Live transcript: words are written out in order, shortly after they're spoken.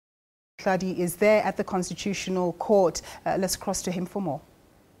Mohlaoli is there at the Constitutional Court. Let's cross to him for more.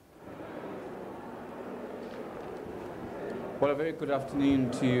 Well, a very good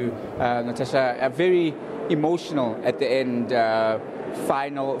afternoon to you, Natasha. Very emotional at the end,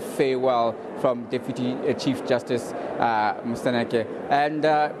 final farewell from Deputy Chief Justice Moseneke,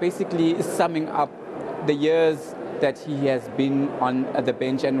 and basically summing up the years that he has been on the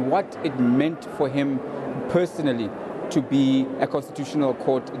bench and what it meant for him personally to be a Constitutional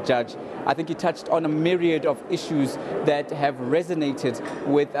Court judge. I think he touched on a myriad of issues that have resonated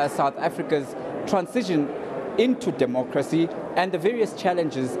with South Africa's transition into democracy and the various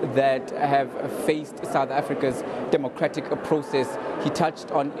challenges that have faced South Africa's democratic process. He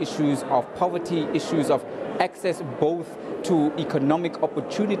touched on issues of poverty, issues of access both to economic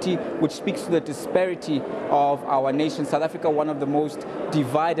opportunity, which speaks to the disparity of our nation. South Africa, one of the most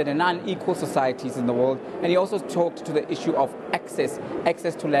divided and unequal societies in the world. And he also talked to the issue of access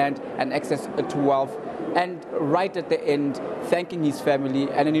to land and access to wealth. And right at the end, thanking his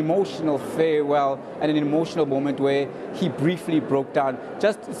family and an emotional farewell and an emotional moment where he briefly broke down,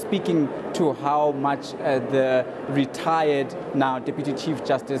 just speaking to how much the retired now Deputy Chief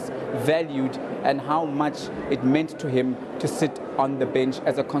Justice valued and how much it meant to him to sit on the bench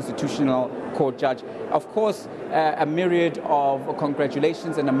as a Constitutional Court judge. Of course, a myriad of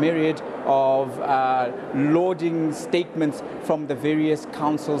congratulations and a myriad of lauding statements from the various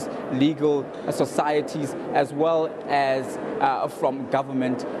councils, legal societies, as well as from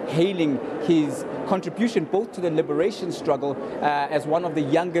government, hailing his contribution both to the liberation struggle as one of the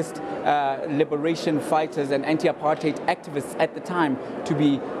youngest liberation fighters and anti-apartheid activists at the time to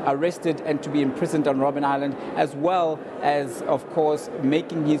be arrested and to be imprisoned on Robben Island, as well as, of course,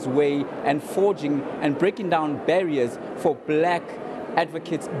 making his way and forging and breaking down barriers for black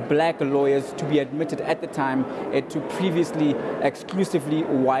advocates, black lawyers to be admitted at the time to previously exclusively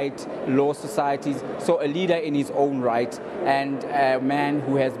white law societies. So a leader in his own right and a man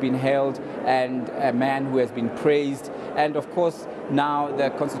who has been hailed and a man who has been praised. And of course, now the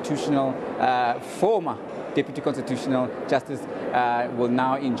constitutional former Deputy Constitutional Justice will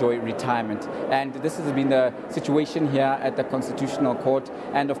now enjoy retirement. And this has been the situation here at the Constitutional Court.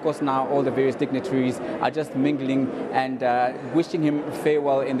 And of course now all the various dignitaries are just mingling and wishing him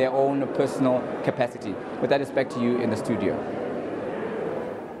farewell in their own personal capacity. With that, it's back to you in the studio.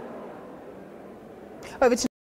 Over to